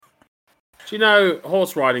Do you know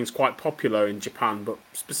horse riding is quite popular in Japan, but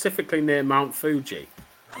specifically near Mount Fuji?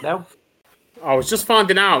 No. I was just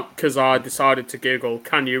finding out because I decided to Google,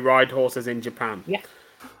 can you ride horses in Japan? Yeah.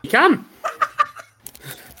 You can.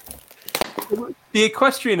 The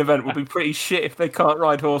equestrian event will be pretty shit if they can't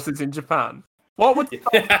ride horses in Japan. What would they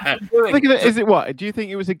be doing? Look at it. Is it what? Do you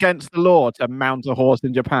think it was against the law to mount a horse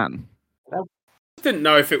in Japan? I didn't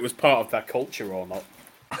know if it was part of their culture or not.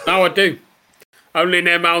 Now I do. Only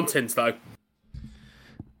near mountains, though.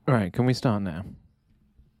 Right, can we start now?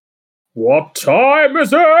 What time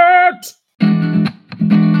is it?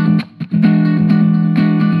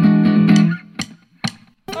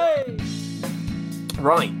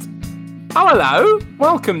 Right. Oh, hello.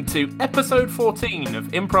 Welcome to episode 14 of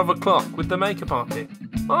Improv O'Clock with the Makeup Artist.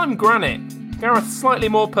 I'm Granite, Gareth's slightly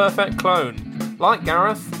more perfect clone. Like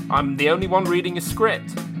Gareth, I'm the only one reading a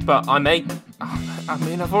script, but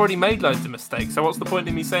I've already made loads of mistakes, so what's the point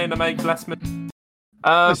in me saying I make less mistakes?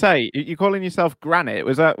 I say, you're calling yourself Granite?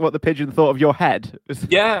 Was that what the pigeon thought of your head?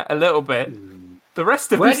 Yeah, a little bit. The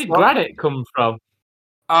rest of Where this did lot- Granite come from?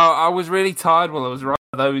 Oh, I was really tired while I was writing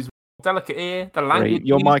those. Delicate ear, the language.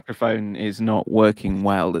 Your microphone is not working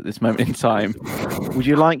well at this moment in time. Would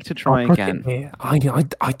you like to try again? Here. I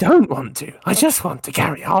don't want to. I just want to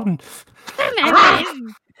carry on.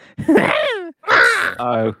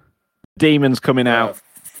 Oh, demons coming out.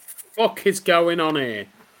 Fuck is going on here?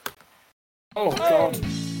 Oh, God.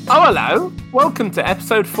 Oh, hello. Welcome to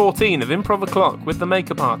episode 14 of Improv O'Clock with the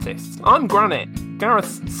Makeup Artists. I'm Granite,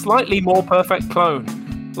 Gareth's slightly more perfect clone.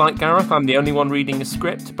 Like Gareth, I'm the only one reading a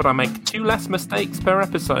script, but I make 2 less mistakes per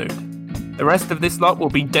episode. The rest of this lot will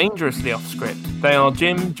be dangerously off script. They are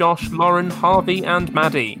Jim, Josh, Lauren, Harvey, and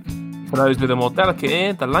Maddie. For those with a more delicate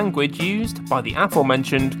ear, the language used by the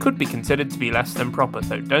aforementioned could be considered to be less than proper,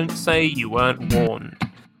 so don't say you weren't warned.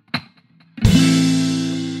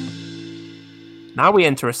 Now we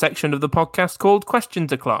enter a section of the podcast called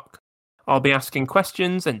Questions O'Clock. I'll be asking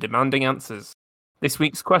questions and demanding answers. This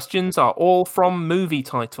week's questions are all from movie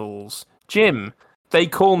titles. Jim, they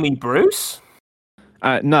call me Bruce?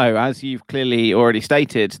 No, as you've clearly already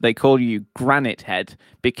stated, they call you Granite Head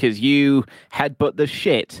because you headbutt the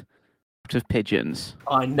shit out of pigeons.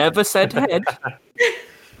 I never said head.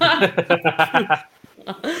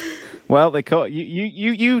 Well, they call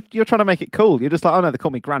you're trying to make it cool. You're just like, oh no, they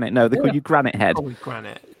call me Granite. No, they call you Granite Head. Call me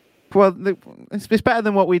Granite. Well, it's better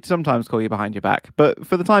than what we'd sometimes call you behind your back. But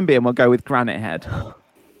for the time being, we'll go with Granite Head.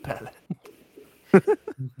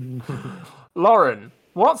 Lauren,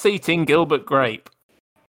 what's eating Gilbert Grape?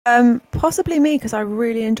 Possibly me, because I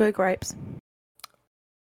really enjoy grapes.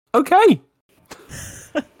 Okay.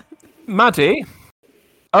 Maddie.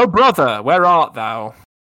 Oh, brother, where art thou?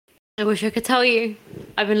 I wish I could tell you.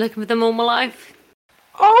 I've been looking for them all my life.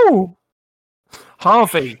 Oh!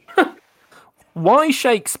 Harvey. Why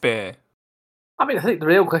Shakespeare? I mean, I think the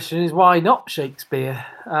real question is why not Shakespeare?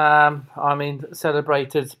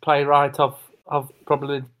 Celebrated playwright of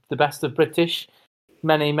probably the best of British.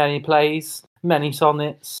 Many plays, many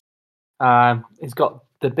sonnets. He's got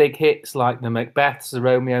the big hits like the Macbeths, the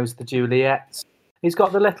Romeos, the Juliets. He's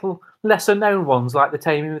got the little lesser known ones like the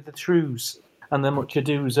Taming of the Shrews and the Much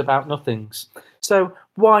Ado's About Nothings. So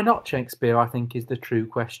why not Shakespeare, I think, is the true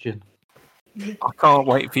question. I can't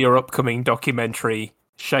wait for your upcoming documentary,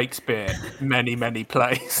 Shakespeare, many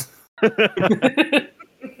plays.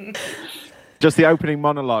 Just the opening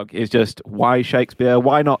monologue is just, why Shakespeare?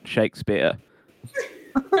 Why not Shakespeare?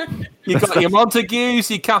 You got your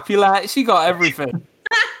Montagues, your Capulets, you got everything.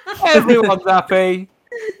 Everyone's happy.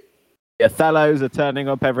 Your Othellos are turning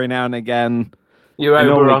up every now and again. Your They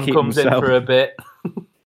normally Oberon keep comes in himself- for a bit.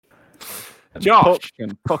 Josh. Puck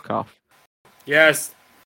and puck off. Yes,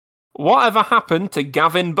 Whatever happened to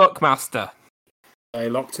Gavin Buckmaster? they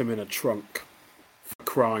locked him in a trunk for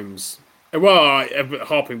crimes. Well,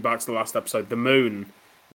 harping back to the last episode, the Moon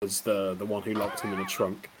was the one who locked him in a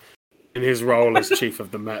trunk in his role as chief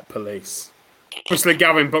of the Met Police. Obviously,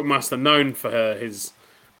 Gavin Buckmaster, known for his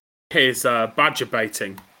badger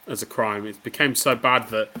baiting as a crime. It became so bad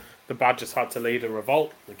that the badgers had to lead a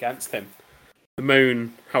revolt against him. The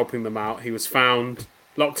Moon helping them out. He was found,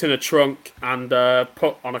 locked in a trunk, and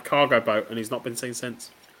put on a cargo boat, and he's not been seen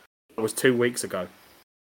since. It was 2 weeks ago.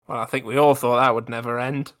 Well, I think we all thought that would never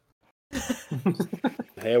end.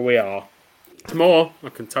 Here we are. More. I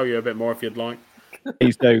can tell you a bit more if you'd like.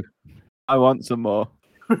 Please do. I want some more.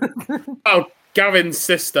 Oh, Gavin's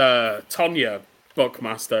sister, Tonya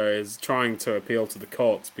Buckmaster, is trying to appeal to the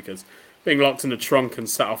courts because being locked in a trunk and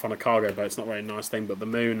set off on a cargo boat is not a very nice thing, but the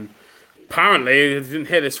Moon, apparently, you didn't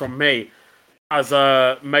hear this from me, has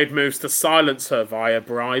made moves to silence her via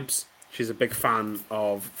bribes. She's a big fan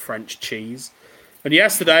of French cheese. And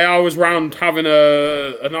yesterday I was round having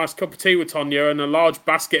a nice cup of tea with Tonya, and a large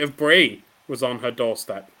basket of brie was on her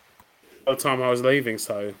doorstep by the time I was leaving.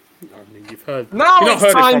 So, I mean, you've heard. Now you've not it's heard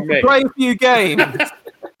it time from to me. play a few games.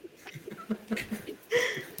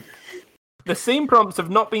 The scene prompts have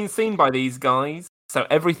not been seen by these guys, so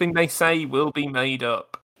everything they say will be made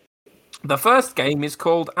up. The first game is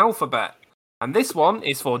called Alphabet, and this one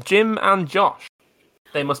is for Jim and Josh.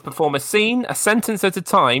 They must perform a scene, a sentence at a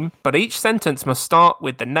time, but each sentence must start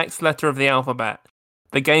with the next letter of the alphabet.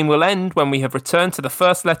 The game will end when we have returned to the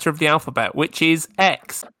first letter of the alphabet, which is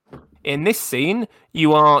X. In this scene,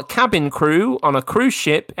 you are cabin crew on a cruise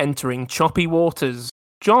ship entering choppy waters.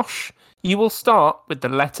 Josh, you will start with the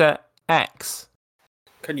letter X.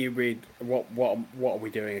 Can you read what are we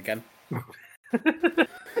doing again?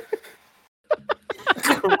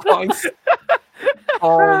 Christ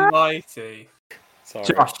almighty. Sorry.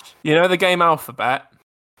 Josh, you know the game Alphabet?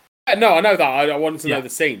 No, I know that. I wanted to Yeah. know the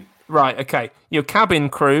scene. Right, okay. You're cabin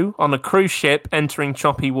crew on a cruise ship entering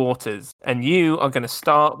choppy waters, and you are going to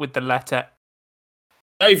start with the letter.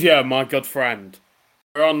 Xavier, my good friend,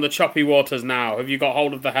 we're on the choppy waters now. Have you got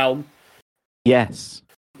hold of the helm? Yes.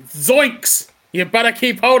 Zoinks! You better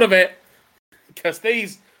keep hold of it, because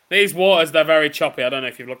these waters, they're very choppy. I don't know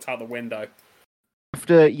if you've looked out the window.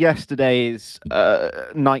 After yesterday's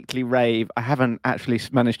nightly rave, I haven't actually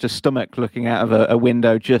managed to stomach looking out of a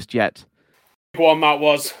window just yet. Big one that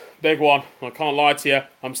was. Big one. I can't lie to you.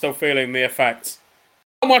 I'm still feeling the effects.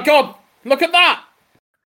 Oh my god! Look at that!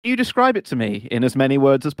 You describe it to me in as many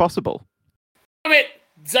words as possible. Damn it,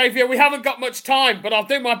 Xavier, we haven't got much time, but I'll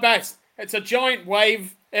do my best. It's a giant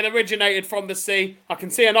wave. It originated from the sea. I can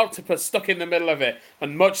see an octopus stuck in the middle of it,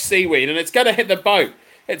 and much seaweed, and it's going to hit the boat.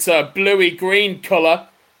 It's a bluey-green colour.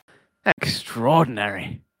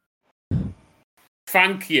 Extraordinary.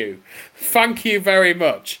 Thank you. Thank you very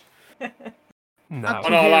much. No.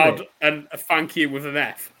 I'm not allowed a thank you with an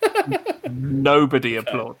F. Nobody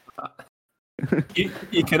applauds that.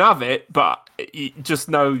 You can have it, but you just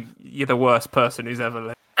know you're the worst person who's ever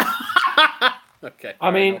lived. Okay. I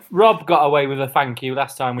mean, enough. Rob got away with a thank you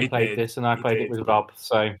last time we He played did. this, and I He played did. it with Rob.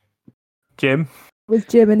 So Jim? With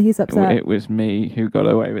Jim and he's upset. It was me who got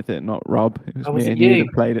away with it, not Rob. It was Oh, was me it and you you?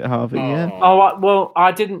 that played at Harvard, yeah. well,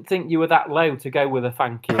 I didn't think you were that low to go with a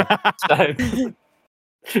thank you. So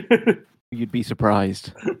You'd be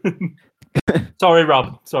surprised. sorry,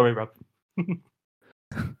 Rob. Sorry, Rob. Josh,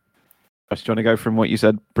 do you want to go from what you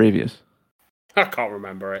said previous? I can't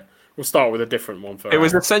remember it. We'll start with a different one first. It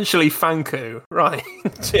was essentially Fanku, right,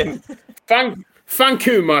 Jim? Thank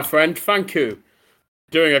you, my friend. Thank you.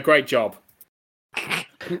 Doing a great job.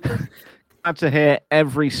 Glad to hear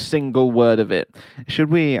every single word of it. Should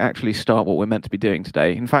we actually start what we're meant to be doing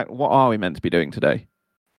today? In fact, what are we meant to be doing today?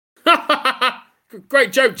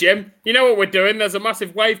 Great joke, Jim. You know what we're doing? There's a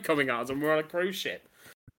massive wave coming at us and we're on a cruise ship.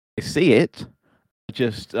 I see it.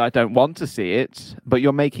 I don't want to see it, but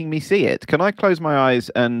you're making me see it. Can I close my eyes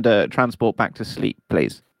and transport back to sleep,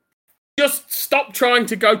 please? Just stop trying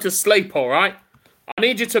to go to sleep, all right? I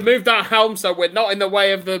need you to move that helm so we're not in the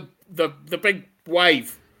way of the big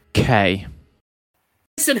wave. Okay.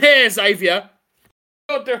 Listen here, Xavier.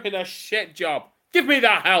 You're doing a shit job. Give me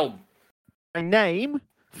that helm. My name,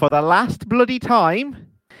 for the last bloody time,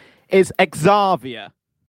 is Xavier.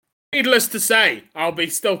 Needless to say, I'll be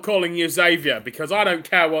still calling you Xavier because I don't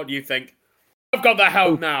care what you think. I've got the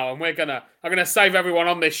helm now, and I'm gonna save everyone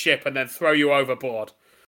on this ship and then throw you overboard.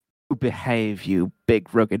 Behave, you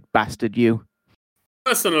big rugged bastard, you.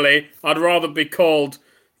 Personally, I'd rather be called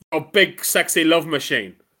your big sexy love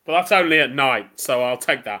machine, but that's only at night, so I'll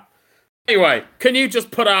take that. Anyway, can you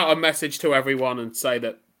just put out a message to everyone and say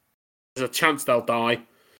that there's a chance they'll die?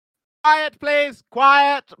 Quiet, please.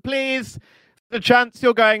 Quiet, please. The chance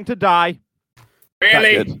you're going to die.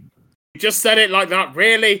 Really? That good. You just said it like that?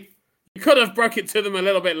 Really? You could have broke it to them a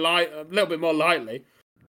little bit more lightly.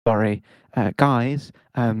 Sorry. Guys,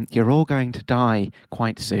 you're all going to die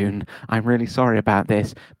quite soon. I'm really sorry about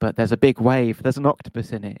this, but there's a big wave. There's an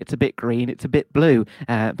octopus in it. It's a bit green. It's a bit blue.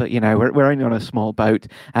 But, you know, we're only on a small boat.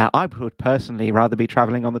 I would personally rather be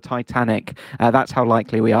travelling on the Titanic. That's how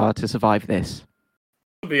likely we are to survive this.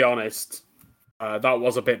 To be honest, that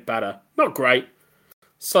was a bit better. Not great.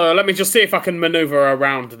 So let me just see if I can maneuver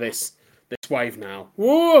around this wave now.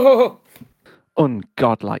 Whoa!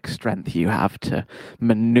 Ungodlike strength you have to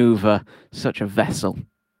maneuver such a vessel.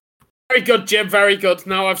 Very good, Jim. Very good.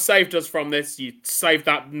 Now I've saved us from this. You saved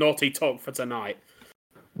that naughty talk for tonight.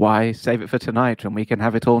 Why save it for tonight when we can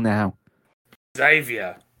have it all now?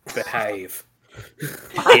 Xavier, behave.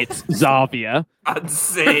 It's Xavier. And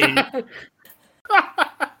see.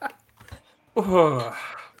 So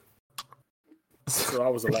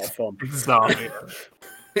that was a lot of fun. Exactly.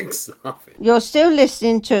 Exactly. You're still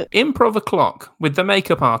listening to Improv O'Clock with the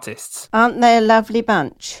Makeup Artists. Aren't They a Lovely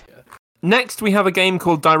Bunch? Next, we have a game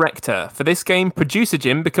called Director. For this game, producer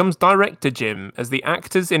Jim becomes Director Jim, as the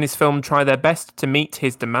actors in his film try their best to meet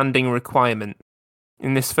his demanding requirement.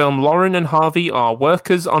 In this film, Lauren and Harvey are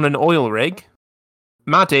workers on an oil rig.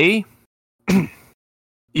 Maddie,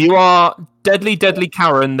 you are Deadly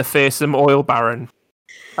Karen, the fearsome oil baron.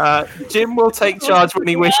 Jim will take charge when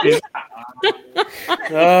he wishes.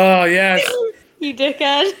 Oh, yes. You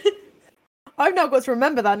dickhead. I've now got to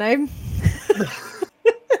remember that name.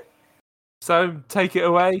 So, take it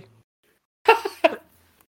away.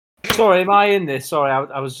 Sorry, am I in this? Sorry,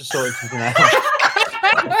 I was just sorting something out.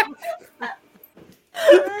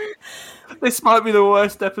 This might be the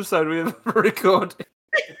worst episode we've ever recorded.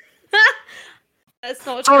 That's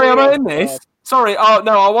not Sorry, true. am I in this? Sorry, oh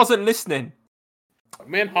no, I wasn't listening.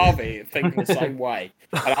 Me and Harvey think the same way.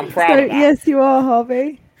 And I'm proud So, of that. yes, you are,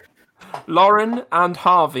 Harvey. Lauren and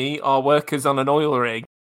Harvey are workers on an oil rig.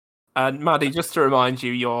 And Maddie, just to remind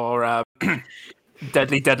you, you're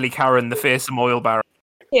Deadly Karen, the fearsome oil baron.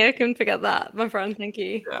 Yeah, I couldn't forget that, my friend. Thank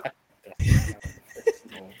you.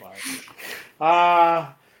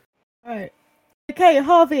 Right. Okay,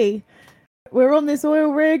 Harvey. We're on this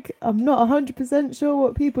oil rig. I'm not 100% sure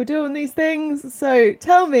what people do on these things. So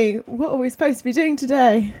tell me, what are we supposed to be doing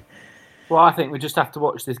today? Well, I think we just have to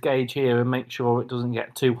watch this gauge here and make sure it doesn't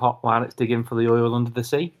get too hot while it's digging for the oil under the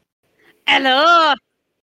sea. Hello,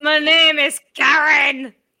 my name is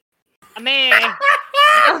Karen. I'm here.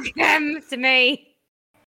 Welcome to me.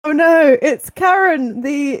 Oh no, it's Karen,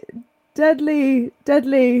 the deadly.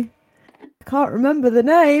 I can't remember the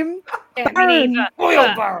name. Baron.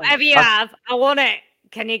 Whatever you have, I want it.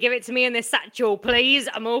 Can you give it to me in this satchel, please?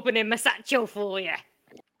 I'm opening my satchel for you.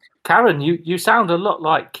 Karen, you sound a lot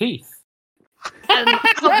like Keith.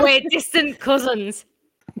 We're distant cousins.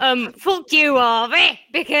 Fuck you, Harvey,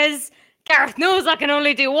 because Gareth knows I can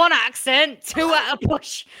only do one accent, two at a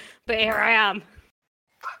push. But here I am.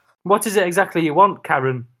 What is it exactly you want,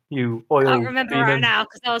 Karen? You oil I can't remember demon? right now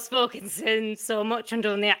because I was focusing so much on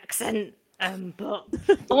doing the accent. But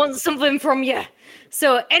I want something from you.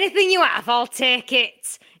 So anything you have, I'll take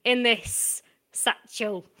it in this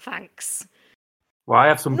satchel. Thanks. Well, I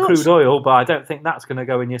have some crude oil, but I don't think that's going to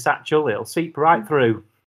go in your satchel. It'll seep right through.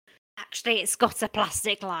 Actually, it's got a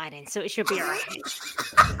plastic lining, so it should be alright.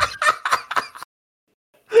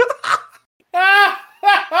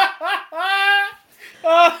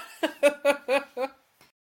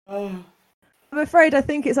 I'm afraid I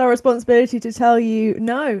think it's our responsibility to tell you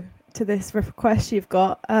no to this request you've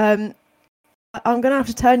got. I'm going to have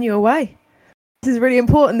to turn you away. This is really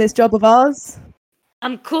important, this job of ours.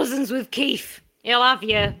 I'm cousins with Keith. He'll have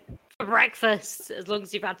you for breakfast as long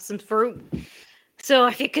as you've had some fruit. So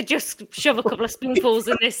if you could just shove a couple of spoonfuls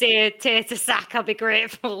in this here tater sack, I'd be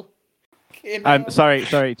grateful.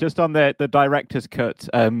 Sorry. Just on the director's cut,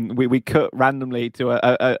 we cut randomly to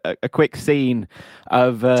a quick scene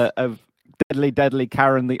of Deadly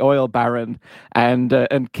Karen, the oil baron, and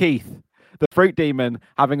Keith, the fruit demon,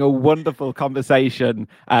 having a wonderful conversation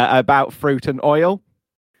about fruit and oil.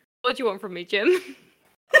 What do you want from me, Jim?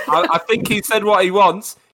 I think he said what he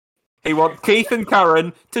wants. He wants Keith and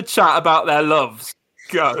Karen to chat about their loves.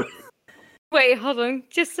 Go. Wait, hold on.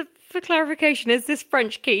 Just for clarification, is this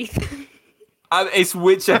French Keith? It's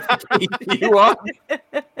whichever Keith you want.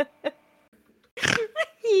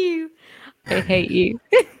 You. I hate you.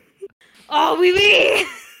 Oh, oui, oui.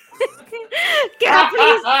 Can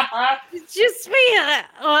I please just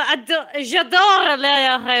me? J'adore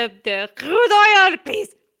le de crude oil,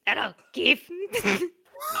 please. Hello, Keith.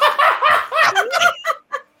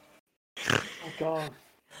 Oh, God.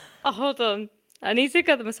 Oh, hold on. I need to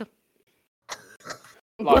gather myself.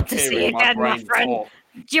 Like Good to see you hearing again, my brain friend. talk.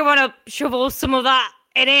 Do you want to shovel some of that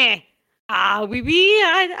in here? Ah, oui, oui.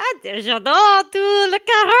 J'adore tout le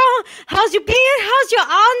caron. How's you been? How's your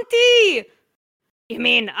auntie? You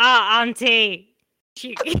mean, auntie?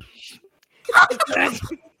 She...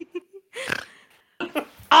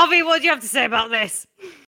 Harvey, what do you have to say about this?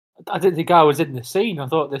 I didn't think I was in the scene. I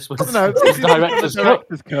thought this was No, the director's cut.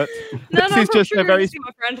 director's cut. No, This is I'm just sure a very.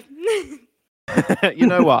 my friend. You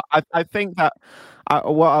know what? I think that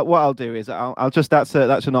what I'll do is I'll just that's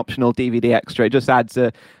an optional DVD extra. It just adds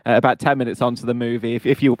about 10 minutes onto the movie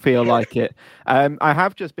if you feel like it. I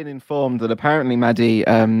have just been informed that apparently, Maddie,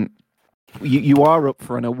 you are up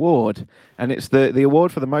for an award, and it's the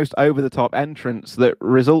award for the most over the top entrance that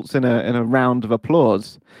results in a round of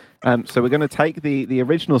applause. So we're going to take the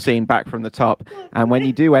original scene back from the top, and when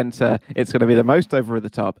you do enter, it's going to be the most over the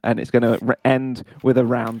top, and it's going to end with a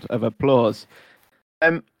round of applause.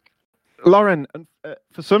 Lauren,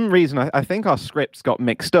 for some reason, I think our scripts got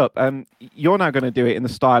mixed up. You're now going to do it in the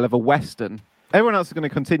style of a Western. Everyone else is going to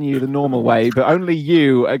continue the normal way, but only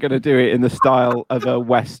you are going to do it in the style of a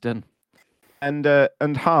Western. And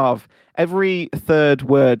Harv, every third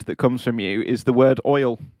word that comes from you is the word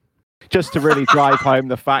oil, just to really drive home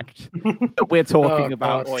the fact that we're talking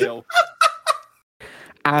about oil.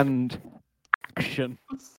 And action.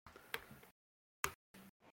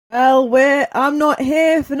 Well, I'm not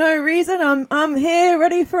here for no reason. I'm here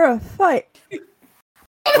ready for a fight.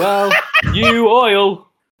 Well, you oil.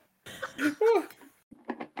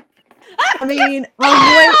 I mean,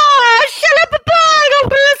 I'm waiting.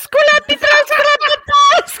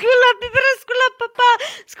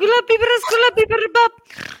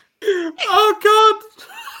 Oh God!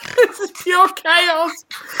 This is pure chaos.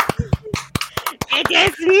 It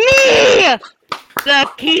is me, Sir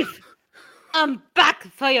Keith. I'm back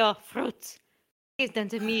for your fruits. Give them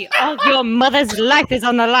to me. All your mother's life is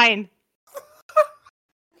on the line.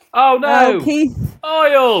 Oh no! Keith.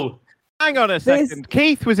 Oil! Hang on a second.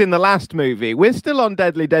 Keith was in the last movie. We're still on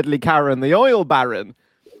Deadly Deadly Karen, the oil baron.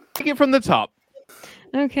 Take it from the top.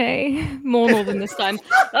 Okay, more northern this time.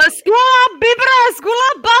 Skula bibra,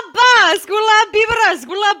 skula baba, skula bibra,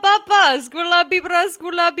 skula baba, skula bibra,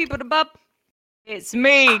 skula bibra bab. It's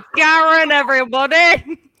me, Karen, everybody.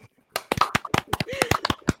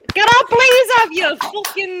 Can I please have your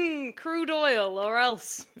fucking crude oil, or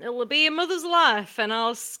else it'll be your mother's life, and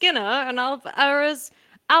I'll skin her, and I'll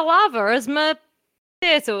have her as my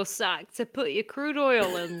potato sack to put your crude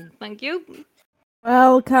oil in. Thank you.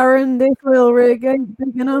 Well, Karen, this oil rig ain't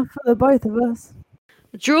big enough for the both of us.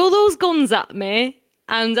 Draw those guns at me,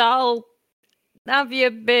 and I'll have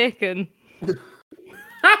your bacon.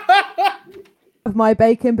 Of my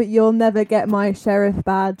bacon, but you'll never get my sheriff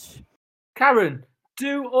badge. Karen,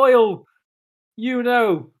 do oil. You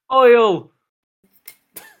know, oil.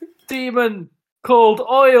 Demon called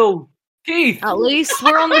oil. Keith. At least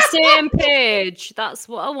we're on the same page. That's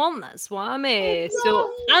what I want. That's why I'm here.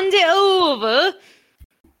 So hand it over.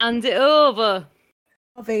 Hand it over.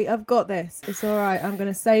 Harvey, I've got this. It's all right. I'm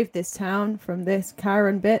gonna save this town from this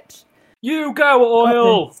Karen bitch. You go,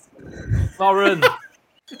 oil. Lauren.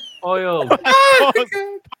 Oil.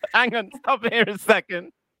 Hang on, stop here a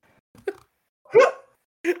second.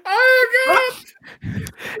 Oh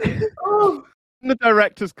God! In the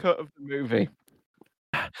director's cut of the movie,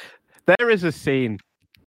 there is a scene at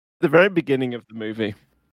the very beginning of the movie.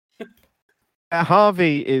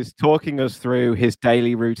 Harvey is talking us through his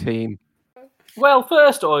daily routine. Well,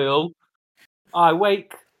 first, oil. I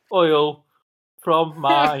wake oil from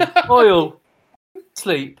my oil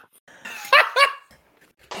sleep.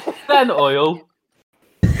 Then oil.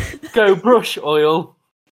 Go brush oil.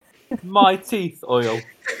 My teeth oil.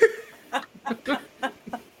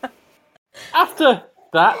 After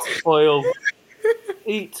that, oil.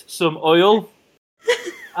 Eat some oil.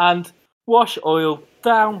 And wash oil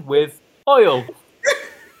down with oil.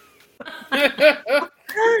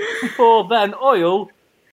 Before then, oil.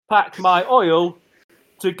 Pack my oil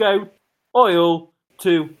to go oil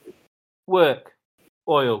to work.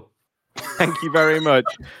 Oil. Thank you very much.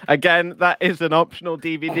 Again, that is an optional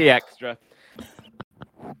DVD extra.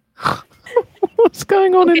 What's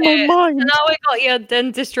going on in my mind? So now we got your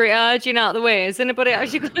dentistry hygiene out of the way. Is anybody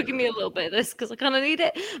actually going to give me a little bit of this? Because I kind of need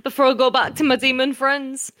it before I go back to my demon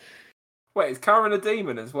friends. Wait, is Karen a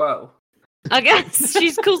demon as well? I guess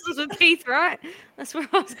she's cousins with Keith, right? That's where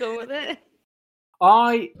I was going with it.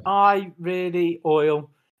 I really, oil,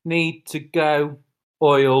 need to go,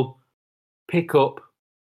 oil, pick up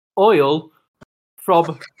oil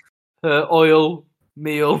from her oil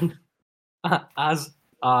meal as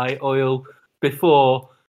I oil before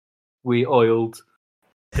we oiled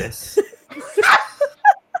this.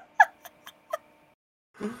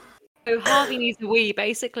 So Harvey needs a wee,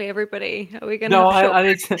 basically, everybody. Are we going to No, have I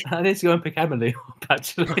need to go and pick Emily up,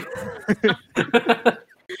 actually.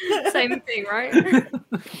 same thing, right?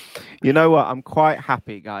 You know what? I'm quite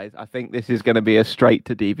happy, guys. I think this is going to be a straight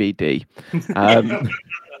to DVD.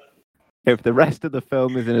 If the rest of the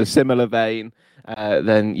film is in a similar vein,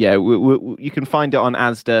 then yeah, you can find it on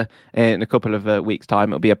Asda in a couple of weeks' time.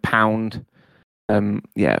 It'll be £1.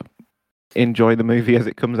 Yeah, enjoy the movie as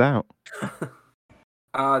it comes out.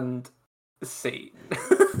 And scene.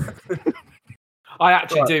 I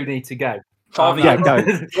actually do need to go. Harvey, Yeah, go.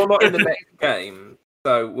 you're not in the next game,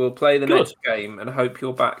 so we'll play the Good. next game and hope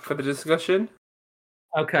you're back for the discussion.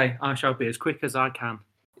 Okay, I shall be as quick as I can.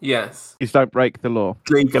 Yes. Please don't break the law.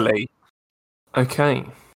 Legally. Okay.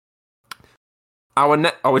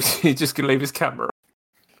 Oh, he's just going to leave his camera.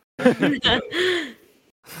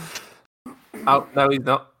 Oh, no, he's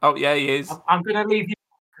not. Oh, yeah, he is. I'm going to leave you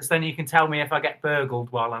because then you can tell me if I get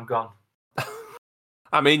burgled while I'm gone.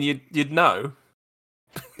 I mean, you'd know.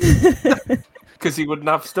 Because he wouldn't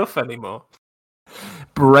have stuff anymore.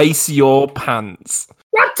 Brace your pants.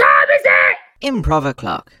 What time is it? Improv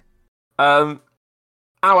o'clock.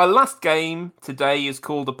 Our last game today is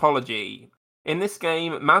called Apology. In this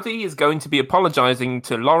game, Maddie is going to be apologising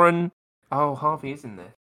to Lauren. Oh, Harvey is in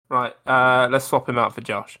there. Right, let's swap him out for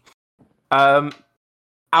Josh.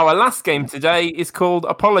 Our last game today is called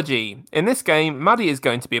Apology. In this game, Maddie is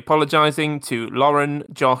going to be apologising to Lauren,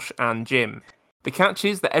 Josh, and Jim. The catch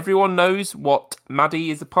is that everyone knows what Maddie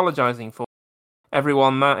is apologising for.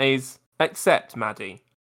 Everyone, that is, except Maddie.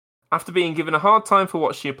 After being given a hard time for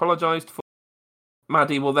what she apologised for,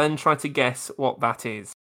 Maddie will then try to guess what that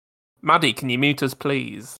is. Maddie, can you mute us,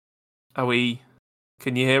 please? Can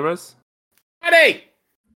you hear us? Maddie!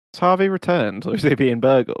 Has Harvey returned, or is he being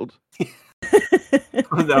burgled?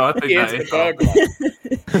 No, I think He that is is. a burglar.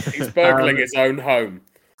 He's burgling his own home.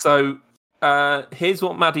 So, here's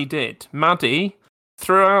what Maddie did. Maddie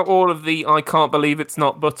threw out all of the I can't believe it's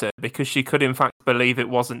not butter because she could in fact believe it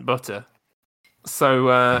wasn't butter. So,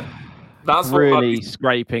 that's what Really Maddie...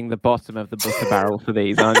 scraping the bottom of the butter barrel for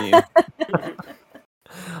these, aren't you?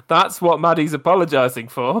 That's what Maddie's apologising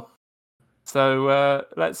for. So,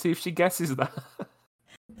 let's see if she guesses that.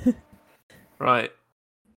 Right.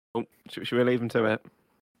 Oh, should we leave him to it?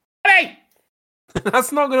 Hey!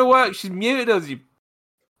 That's not going to work. She's muted us, you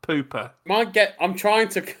pooper. I'm trying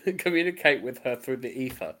to communicate with her through the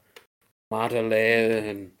ether.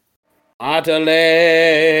 Madeline.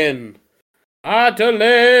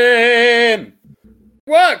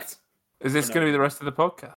 Worked! Is this going to be the rest of the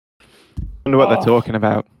podcast? I wonder what they're talking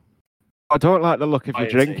about. I don't like the look of your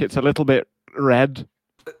Piety. drink. It's a little bit red.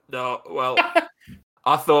 No, well,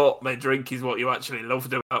 I thought my drink is what you actually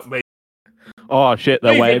loved about me. Oh shit,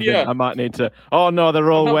 they're Waving, waving. yeah. I might need to. Oh no,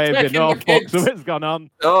 they're all I'm waving. taking Oh the fuck, kids. something's gone on.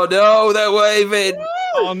 Oh no, they're waving.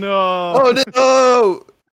 Oh no. Oh no.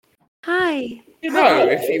 Hi. You know,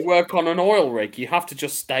 if you work on an oil rig, you have to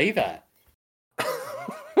just stay there.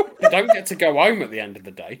 You don't get to go home at the end of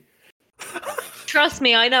the day. Trust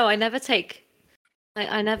me, I know. I never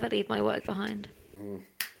never leave my work behind.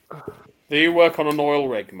 Do you work on an oil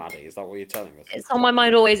rig, Maddie? Is that what you're telling us? It's on my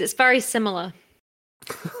mind always. It's very similar.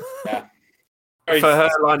 Yeah. For her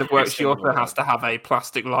line of work, she also has to have a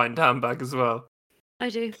plastic-lined handbag as well. I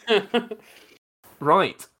do.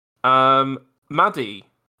 Right. Maddie,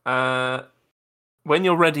 when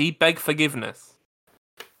you're ready, beg forgiveness.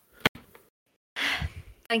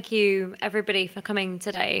 Thank you, everybody, for coming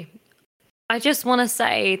today. I just want to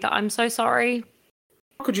say that I'm so sorry.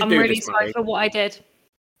 How could you I'm do really this, sorry Maddie? for what I did.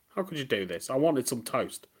 How could you do this? I wanted some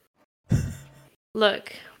toast.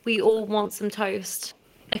 Look, we all want some toast.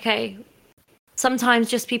 Okay? Sometimes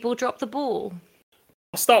just people drop the ball.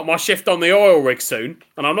 I'll start my shift on the oil rig soon,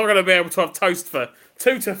 and I'm not going to be able to have toast for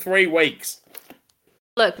 2 to 3 weeks.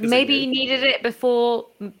 Look, Is it maybe you? you needed it before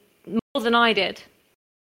more than I did.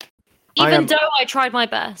 I Even am- though I tried my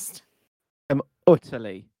best. I'm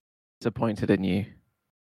utterly disappointed in you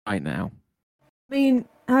right now. I mean,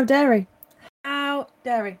 how dare he? How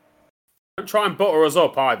dare he? Don't try and butter us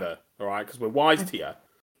up either, alright? Because we're wise to you.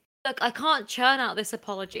 Look, I can't churn out this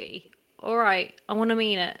apology. All right, I want to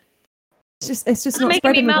mean it. It's just It's not making me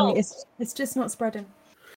spreading. with melt. me. It's just not spreading.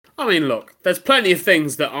 I mean, look, there's plenty of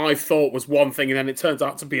things that I thought was one thing and then it turns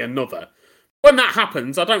out to be another. When that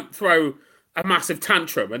happens, I don't throw a massive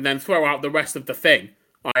tantrum and then throw out the rest of the thing.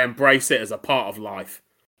 I embrace it as a part of life.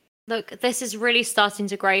 Look, this is really starting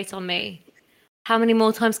to grate on me. How many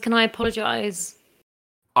more times can I apologise?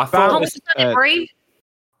 I Can't thought we this, just let it breathe?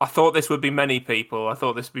 I thought this would be many people. I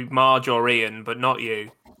thought this would be Marge or Ian, but not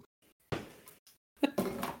you.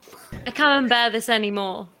 I can't bear this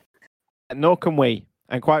anymore. Nor can we.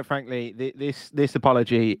 And quite frankly, this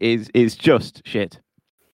apology is just shit.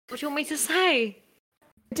 What do you want me to say?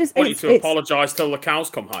 It just I want you it's, to apologise till the cows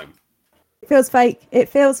come home. it feels fake. It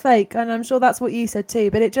feels fake, and I'm sure that's what you said too.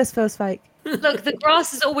 But it just feels fake. Look, the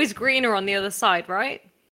grass is always greener on the other side, right?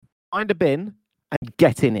 Find a bin and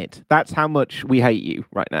get in it. That's how much we hate you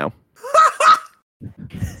right now.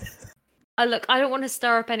 Look, I don't want to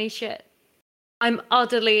stir up any shit. I'm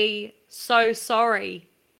utterly so sorry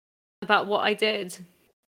about what I did.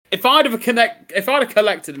 If I'd have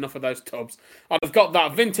collected enough of those tubs, I'd have got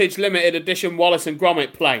that vintage limited edition Wallace and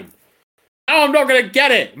Gromit plane. Now I'm not going to get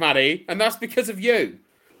it, Maddie, and that's because of you.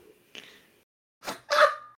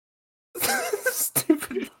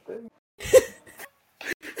 Stupid.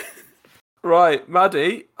 Right,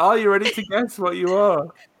 Maddie, are you ready to guess what you are?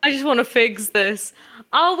 I just want to fix this.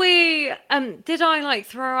 Are we? Did I like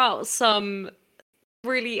throw out some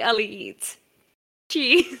really elite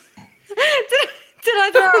cheese? did I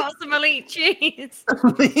throw out some elite cheese?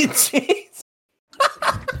 Cheese.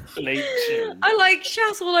 Bleaching. I like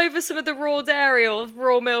shat all over some of the raw dairy or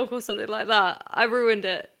raw milk or something like that. I ruined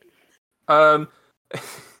it.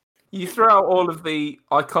 You threw out all of the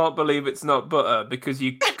I can't believe it's not butter because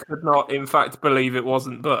you could not, in fact, believe it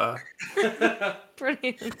wasn't butter.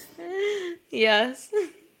 Brilliant. Yes.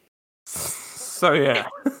 So, yeah.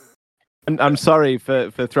 And I'm sorry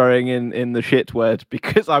for throwing in the shit word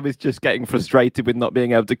because I was just getting frustrated with not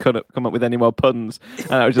being able to come up with any more puns,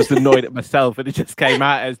 and I was just annoyed at myself, and it just came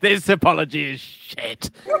out as this apology is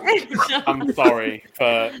shit. I'm sorry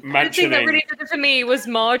for The thing that mentioning really did it for me was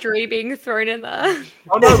Marjorie being thrown in there.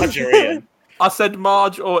 Oh, no. Margarine. I said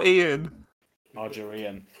Marge or Ian.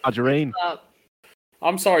 Margarine. Margarine.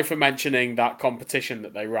 I'm sorry for mentioning that competition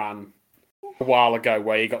that they ran a while ago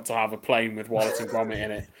where you got to have a plane with Wallace and Gromit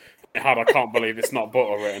in it. It had I can't believe it's not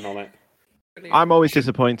butter written on it. I'm always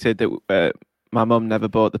disappointed that my mum never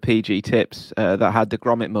bought the PG tips that had the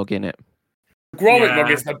Gromit mug in it. Gromit mug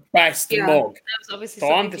is the best Yeah, mug. that was obviously So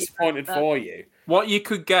I'm something disappointed that- for you. What you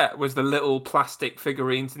could get was the little plastic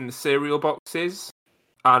figurines in the cereal boxes,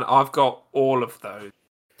 and I've got all of those.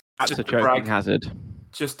 That's Just a to brag. choking hazard.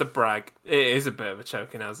 Just to brag. It is a bit of a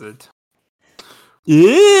choking hazard.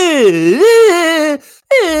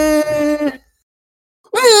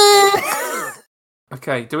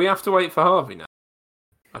 Okay, do we have to wait for Harvey now?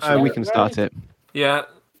 We can start it. Yeah.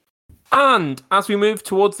 And as we move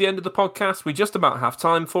towards the end of the podcast, we just about have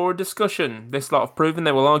time for a discussion. This lot have proven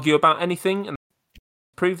they will argue about anything and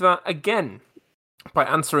prove that again by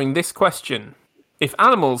answering this question. If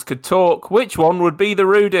animals could talk, which one would be the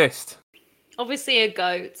rudest? Obviously a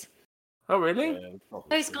goat. Oh, really?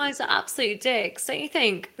 Those guys are absolute dicks, don't you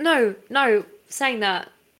think? No, saying that.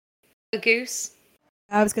 A goose.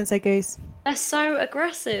 I was going to say goose. They're so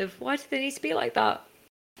aggressive. Why do they need to be like that?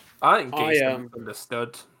 I think geese I, are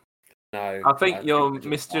understood. No. I think you're they're just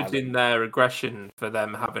misjudging their aggression for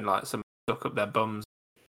them having like some stuck up their bums.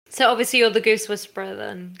 So obviously you're the goose whisperer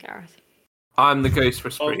then, Gareth. I'm the goose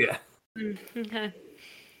whisperer, yeah. Okay.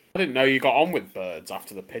 I didn't know you got on with birds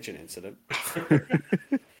after the pigeon incident.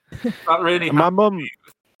 That really My mum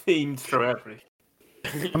themed through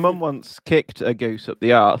everything. My mum once kicked a goose up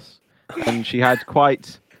the arse, and she had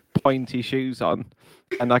quite pointy shoes on.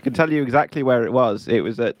 And I can tell you exactly where it was. It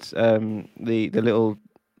was at the little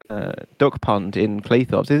duck pond in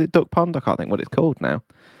Cleethorpes. Is it duck pond? I can't think what it's called now.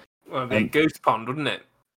 Well, it'd be a goose pond, wouldn't it?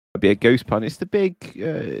 It'd be a goose pond. It's the big.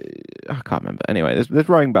 I can't remember. Anyway, there's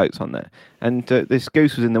rowing boats on there, and this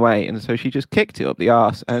goose was in the way, and so she just kicked it up the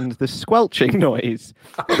arse, and the squelching noise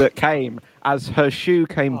that came as her shoe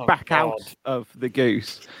came back God. out of the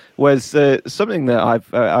goose was something that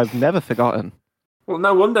I've never forgotten. Well,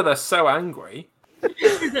 no wonder they're so angry.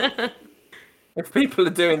 If people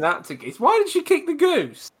are doing that to geese, why did she kick the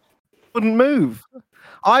goose? Wouldn't move.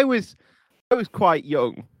 I was quite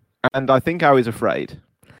young, and I think I was afraid,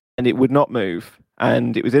 and it would not move.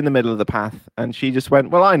 And it was in the middle of the path, and she just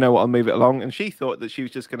went, well, I know what, I'll move it along. And she thought that she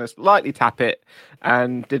was just going to lightly tap it,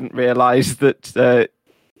 and didn't realise that.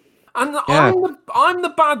 And Yeah. I'm the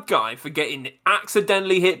bad guy for getting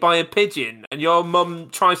accidentally hit by a pigeon, and your mum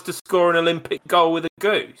tries to score an Olympic goal with a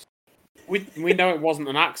goose. We know it wasn't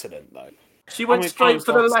an accident though. She How went many straight times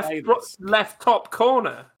for do the I say this? left top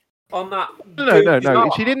corner on that. No. goose's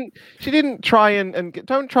arm. She didn't try and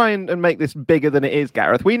don't try and make this bigger than it is,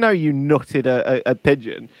 Gareth. We know you nutted a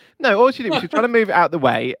pigeon. No, all she did was she was trying to move it out the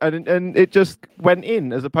way, and it just went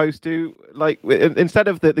in, as opposed to like instead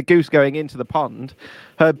of the goose going into the pond,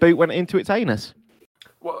 her boot went into its anus.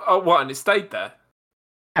 What? And it stayed there.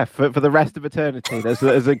 Yeah, for the rest of eternity.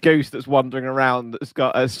 There's a goose that's wandering around that's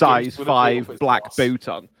got a size with a boot up 5 its black arse. boot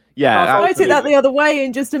on. Yeah, I took absolutely. that the other way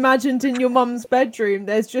and just imagined in your mum's bedroom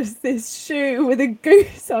there's just this shoe with a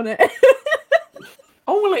goose on it.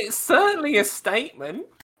 Oh well, it's certainly a statement.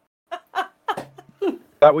 Is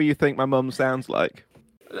that what you think my mum sounds like?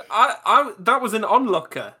 I that was an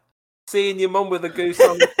onlooker. Seeing your mum with a goose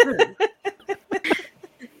on the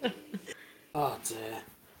shoe. Oh dear.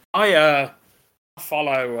 I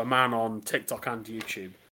follow a man on TikTok and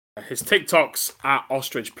YouTube. His TikTok's at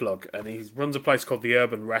Ostrich Plug, and he runs a place called the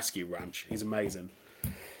Urban Rescue Ranch. He's amazing.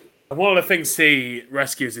 And one of the things he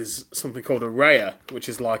rescues is something called a rhea, which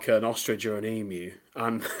is like an ostrich or an emu.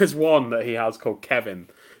 And there's one that he has called Kevin.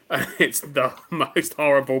 And it's the most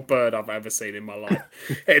horrible bird I've ever seen in my life.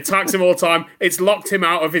 It attacks him all the time. It's locked him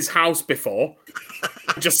out of his house before.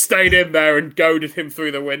 Just stayed in there and goaded him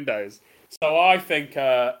through the windows. So I think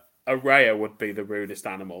a rhea would be the rudest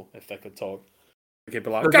animal if they could talk. They'd be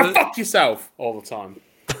like, "Go fuck yourself" all the time.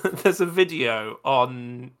 There's a video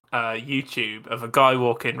on YouTube of a guy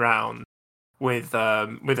walking around with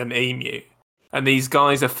an emu, and these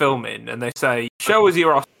guys are filming, and they say, "Show us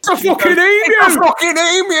your ostrich." It's a fucking emu! It's a fucking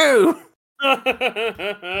emu!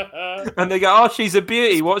 And they go, "Oh, she's a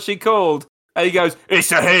beauty. What's she called?" And he goes,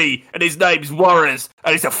 "It's a he, and his name's Warrens,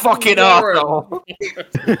 and he's a fucking arsehole."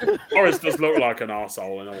 Horace does look like an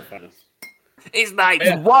arsehole, in all fairness. His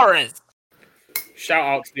name's Warrens. Shout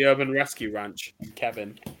out to the Urban Rescue Ranch,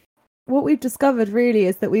 Kevin. What we've discovered really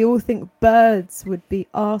is that we all think birds would be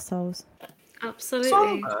arseholes. Absolutely.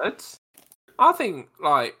 Some birds. I think,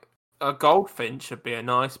 like, a goldfinch would be a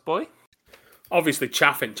nice boy. Obviously,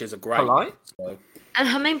 chaffinches are great. Polite. So. And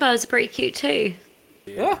hummingbirds are pretty cute too.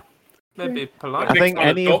 Yeah. They'd be polite. I think Big fan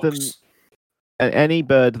any of them, ducks. any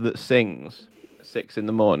bird that sings at 6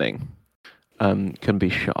 a.m, can be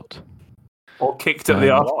shot. Or kicked at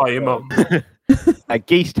the arse by your mum.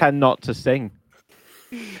 Geese tend not to sing.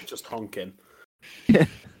 Just honking.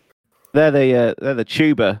 They're the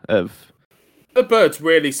tuba of. The bird's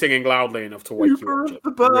really singing loudly enough to wake you up.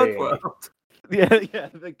 The bird Really. world. Yeah.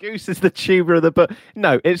 The goose is the tuba of the bird.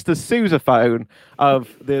 No, it's the sousaphone of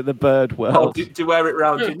the bird world. Oh, do you wear it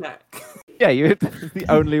round your neck? Yeah, the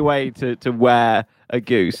only way to wear a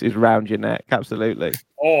goose is round your neck. Absolutely.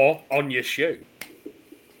 Or on your shoe.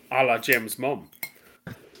 A la Jim's mum.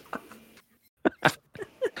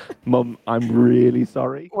 Mum, I'm really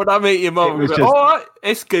sorry. When I meet your mum, It was go, just- all right,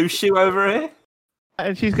 it's goose shoe over here.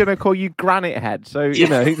 And she's going to call you Granite Head. So, you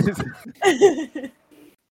know.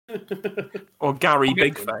 Or Gary I'll get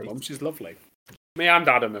Big to her Face. mum, she's lovely. Me and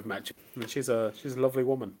Adam have met you. And she's a lovely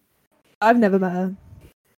woman. I've never met her.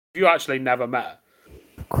 You actually never met her.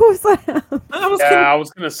 Of course I have. I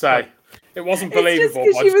was going to say. It wasn't It's just believable,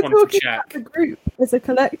 because but I you just were wanted to talking about check. the group as a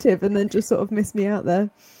collective and then just sort of missed me out there.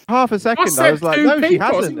 Half a second, I said was like, 2 no, she people, I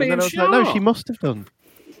hasn't. wasn't And then I being was like, no, sure. she must have done.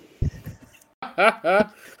 I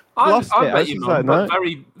Lost it. I met was your just mum, like, but no.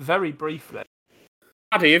 very, very briefly.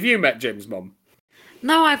 Addy, have you met Jim's mum?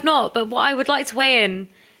 No, I've not. But what I would like to weigh in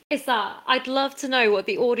is that I'd love to know what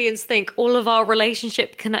the audience think all of our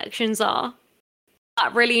relationship connections are.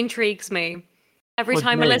 That really intrigues me. Every What do you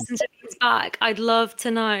time I mean? listen to these back, I'd love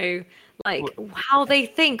to know like how they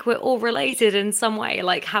think we're all related in some way,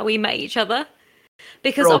 like how we met each other.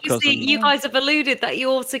 Because We're all obviously cousins. you guys have alluded that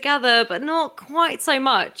you're all together, but not quite so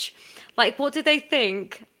much. Like, what do they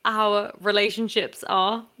think our relationships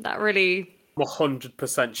are? That really, I'm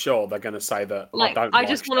 100% sure they're going to say that like, I don't I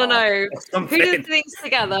just want to Shark know or who does something. things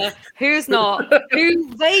together, who's not,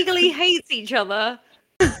 who vaguely hates each other,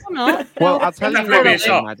 or not. Well, I'll tell you Definitely what, be a I've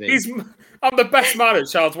shock. done, Maddie. I'm the best man at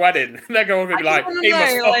Charles' wedding. They're going to be I like, just wanna he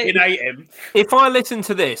must know, fucking like- hate him. If I listen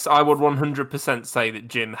to this, I would 100% say that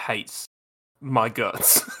Jim hates my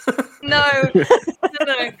guts. No.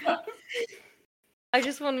 I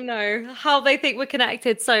just want to know how they think we're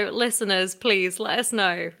connected. So, listeners, please let us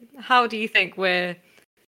know. How do you think we're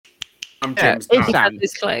I'm Yeah, Jim's it's dad. Sam.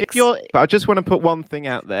 this close? If you're, I just want to put one thing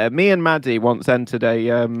out there. Me and Maddie once entered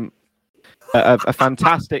a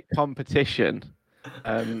fantastic competition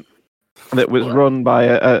that was run by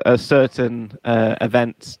a certain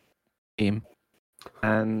events team,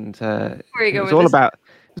 and Where are you it going was with all this?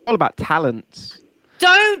 about talents,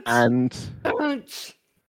 Don't. and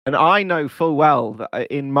I know full well that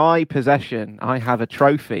in my possession I have a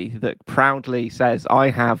trophy that proudly says I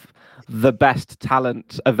have the best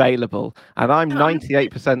talent available, and I'm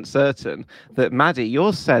 98% certain that Maddie,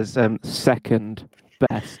 yours says second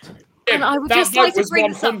best. And I would that just vote like to was bring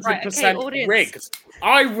this up, right? Okay, 100% audience. rigged.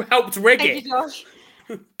 I helped rig Thank it. you, Josh.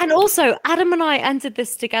 And also, Adam and I entered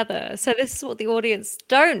this together. So this is what the audience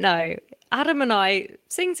don't know. Adam and I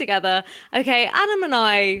sing together. Okay, Adam and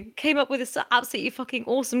I came up with this absolutely fucking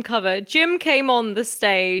awesome cover. Jim came on the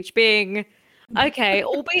stage being, okay,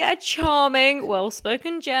 albeit a charming,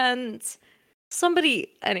 well-spoken gent.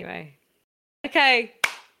 Anyway. Okay.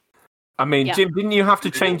 I mean, Yeah. Jim, didn't you have to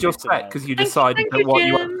You change want your me to set know? because you Thank you, decided thank that you, what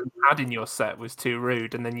you Jim. had in your set was too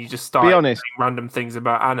rude, and then you just started honest. saying random things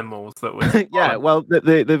about animals that were Yeah, well,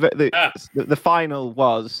 the final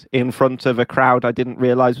was in front of a crowd I didn't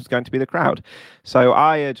realise was going to be the crowd. So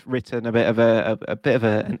I had written a bit of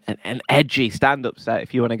an edgy stand-up set,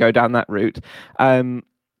 if you want to go down that route. Then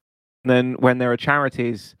when there are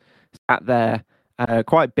charities sat there,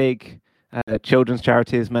 quite big children's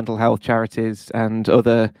charities, mental health charities, and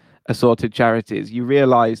other assorted charities, you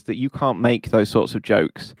realise that you can't make those sorts of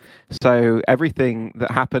jokes. So everything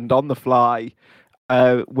that happened on the fly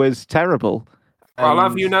was terrible. Well, I'll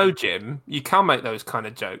have And- you know, Jim, you can make those kind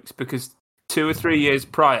of jokes because 2 or 3 years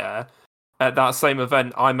prior, at that same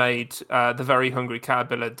event, I made the Very Hungry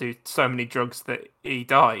Caterpillar do so many drugs that he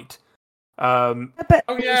died. But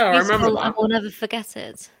Oh yeah, I remember Beautiful, that. and we'll never forget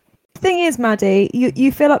it. the thing is, Maddie,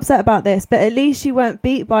 you feel upset about this, but at least you weren't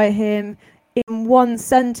beat by him in one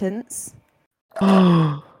sentence.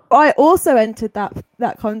 I also entered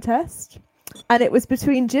that contest, and it was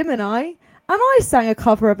between Jim and I sang a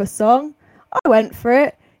cover of a song. I went for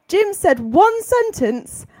it. Jim said one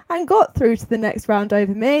sentence and got through to the next round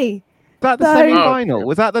over me. Was that the So- semi-final?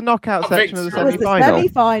 Was that the knockout Oh, section of the victory. That was the semi-final?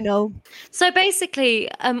 semi-final. So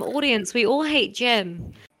basically, audience, we all hate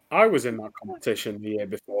Jim. I was in that competition the year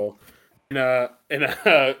before in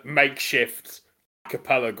a makeshift a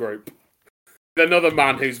cappella group. With another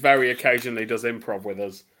man who's very occasionally does improv with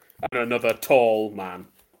us, and another tall man.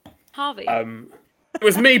 Harvey. It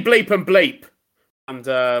was me, Bleep and Bleep,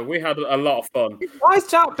 and we had a lot of fun. Why is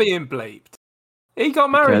Jack being bleeped? He got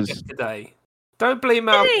married Because- yesterday. Don't bleep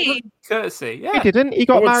out. Did he? Courtesy. He Yeah. didn't. He I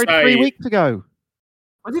got would married say- 3 weeks ago.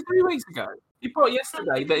 Was it 3 weeks ago? He put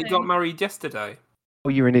yesterday that he got married yesterday. Oh,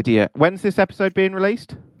 you're an idiot. When's this episode being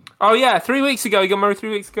released? Oh yeah, 3 weeks ago. He got married 3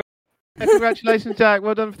 weeks ago. Hey, congratulations, Jack.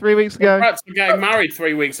 Well done for 3 weeks ago. Congrats on getting married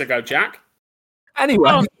 3 weeks ago, Jack. Anyway,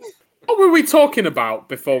 Oh. What were we talking about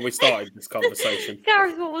before we started this conversation?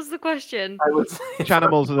 Gareth, what was the question? I was Which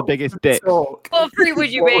animals are the biggest dicks? talk. What fruit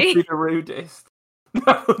would you What would be be? the rudest? No,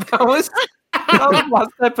 that was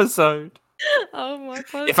last episode. Oh my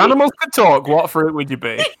god. If animals could talk, what fruit would you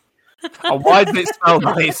be? And why does it smell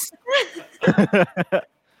nice?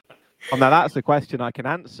 Oh, now that's a question I can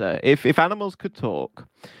answer. If animals could talk,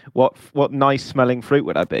 what nice smelling fruit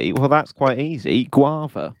would I be? Well, that's quite easy.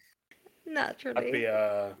 Guava. Naturally. I'd be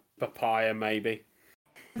a papaya, maybe.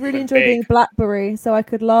 I really But enjoyed being big. blackberry, so I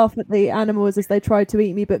could laugh at the animals as they tried to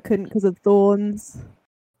eat me but couldn't because of thorns.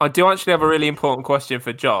 I do actually have a really important question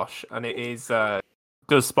for Josh, and it is: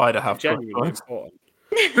 does Spider have Genuinely blood? important.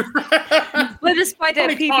 Where does Spider How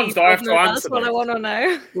many pee times do I have to That's answer what I this? want to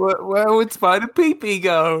know. Where would Spider Pee-Pee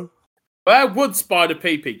go? Where would Spider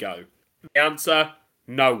Pee-Pee go? The answer: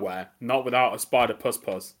 nowhere. Not without a Spider Puss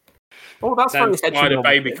Puss. Oh, that's Then very Spider heteronormative.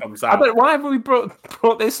 Baby comes I out. don't. Why haven't we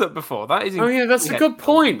brought this up before? That is. Oh yeah, that's a Yeah. good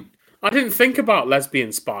point. I didn't think about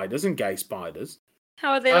lesbian spiders and gay spiders.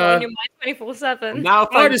 How are they not on your mind 24/7? Now,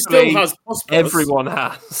 Spider still thankfully, has Puss Puss. everyone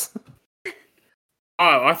has.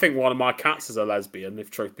 Oh, I think one of my cats is a lesbian, if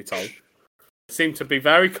truth be told. They seem to be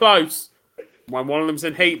very close. When one of them's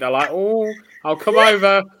in heat, they're like, oh, I'll come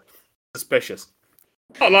over. Suspicious.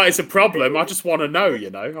 Not like it's a problem. I just want to know, you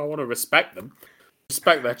know. I want to respect them.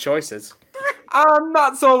 Respect their choices. And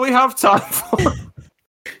that's all we have time for.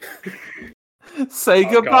 Say Oh,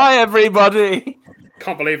 goodbye, everybody.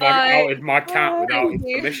 Can't believe Bye. I outed my cat without his Thank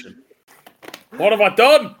you. permission. What have I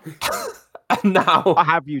done? And now, What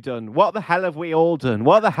have you done? What the hell have we all done?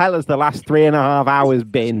 What the hell has the last 3.5 hours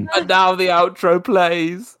been? and now the outro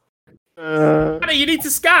plays. Honey, you need to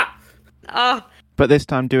scat. Ah, But this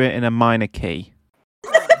time, do it in a minor key.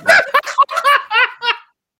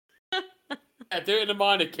 Yeah, do it in a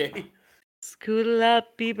minor key. Skoola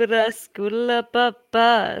beebera skoola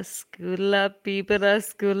baba skoola beebera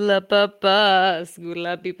skoola baba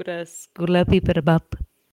skoola beebera skoola beebera bab.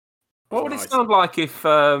 What would it Nice. sound like if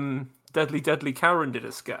Deadly Karen did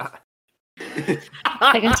a scat?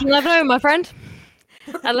 I guess you'll never know, my friend.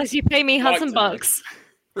 Unless you pay me Like Hudson to know. bucks.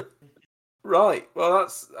 Right. Well,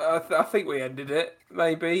 that's. I think we ended it.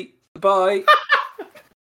 Maybe. Bye.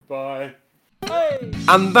 Bye.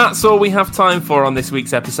 And that's all we have time for on this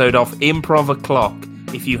week's episode of Improv O'Clock.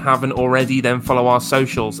 If you haven't already, then follow our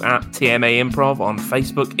socials at TMA Improv on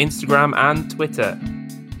Facebook, Instagram, and Twitter.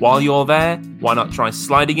 While you're there, why not try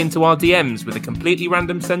sliding into our DMs with a completely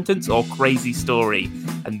random sentence or crazy story,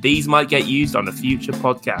 and these might get used on a future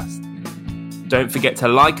podcast. Don't forget to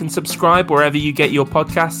like and subscribe wherever you get your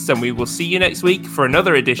podcasts, and we will see you next week for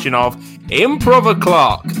another edition of Improv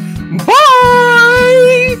O'Clock.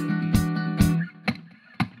 Bye!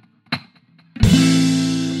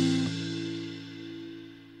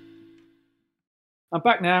 I'm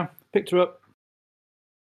back now. Picked her up.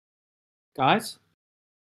 Guys?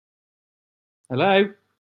 Hello?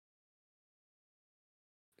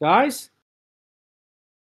 Guys?